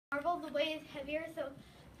pull, the weight is heavier, so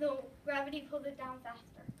the gravity pulls it down faster.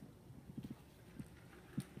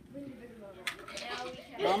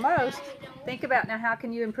 Almost. Think about now, how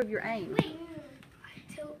can you improve your aim? Wait,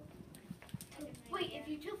 wait, if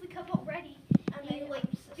you tilt the cup already, and you like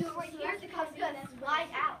do it right here, the cup's gonna slide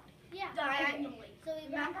out. Yeah. Diagonally. So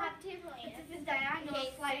we don't have to land. This is diagonal,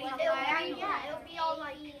 Okay, sliding out it'll diagonally. yeah, it'll be all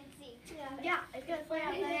like B and C. Yeah, it's gonna slide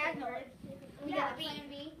out diagonally. We got B and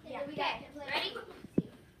B. Yeah. Okay, ready?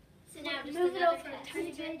 So now just move it another over a test.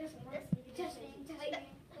 tiny bit. Just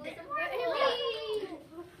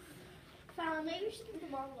Fallon, maybe you should give the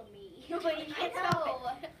marble to me. No, but you can't I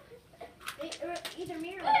stop it. Either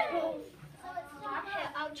me or both. So it's not.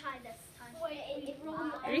 I'll try this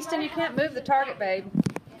time. Easton, you can't move the target, babe.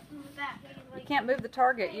 You can't move the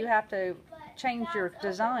target. You have to change your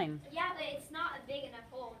design. Yeah, but it's not a big enough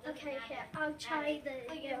hole. Okay, yeah, I'll try the.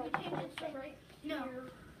 No.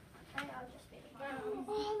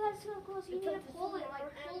 Oh, that's so close. You need to pull it, like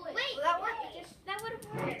pull it. Wait, that worked. That would have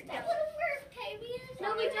worked. That would have worked, Tavy.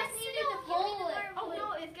 No, we just needed to pull it. Oh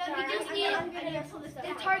no, it's gonna We be just needed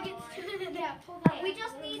the target's pull that. We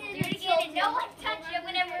just needed to do it again, and no one touch it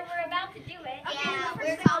whenever we're about to do it. Yeah,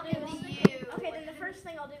 we're talking to you. Okay, then the first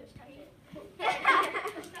thing I'll do is touch it.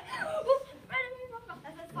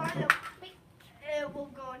 That's as far as it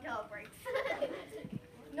will go until it breaks.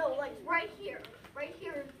 No, like right here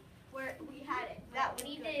where we had it. That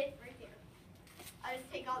we did right here. I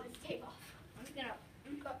just take all this tape off. I'm just gonna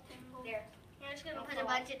there. I'm just gonna put a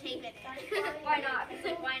bunch of tape in it. Why not?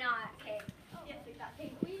 Why not? Okay. Yes, we got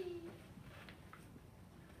tape. We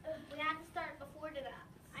have to start before to that.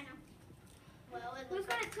 I know. Well, Who's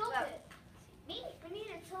gonna tilt it? Me. We need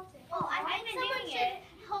to tilt it. Oh, I think someone doing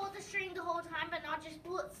should hold the string the whole time, but not just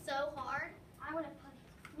pull it so hard. I want to put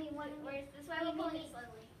it. Where's this way? We're pulling it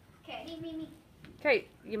slowly. Okay. Me. Okay,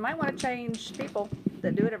 you might want to change people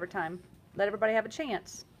that do it every time. Let everybody have a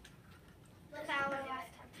chance. Let's hour last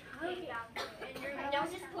time. And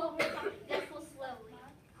don't just pull slowly.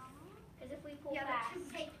 Because if we pull fast,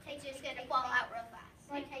 it's just gonna fall out real fast.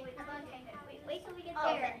 Wait till we get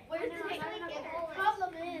there. Where's the tape? The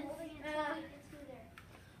problem is,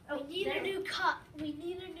 we need a new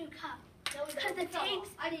cup. Because the tape's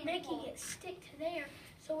making it stick to there.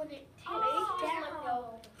 So when it takes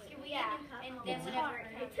down, And then whenever it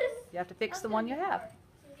hits. You have to fix the one you have.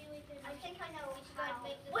 I think I know. We should go and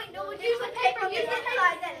make this. wait, no, use the paper.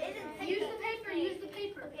 Use the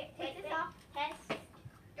paper. Okay, take this off. Test.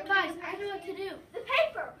 Guys, I know what to do. The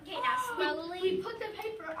paper. Okay, now slowly. We put the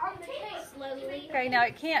paper on the tape. Slowly. Okay, now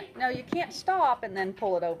it can't. No, you can't stop and then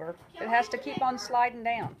pull it over. It has to keep on sliding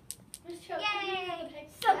down. Yay!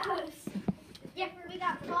 So close. Yeah, we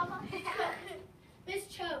got mama. Miss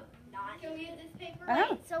Cho, can we use this paper?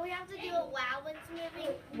 Uh-huh. So we have to do it while it's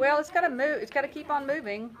moving. Well, it's got to move. It's got to keep on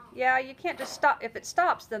moving. Yeah, you can't just stop. If it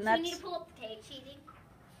stops, then So we need that's. to pull up the tape, cheesy.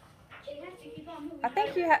 I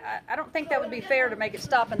think you. I don't think that would be fair to make it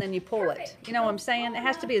stop and then you pull it. You know what I'm saying? It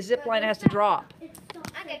has to be a zip line. It has to drop.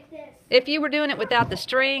 Okay. If you were doing it without the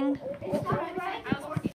string,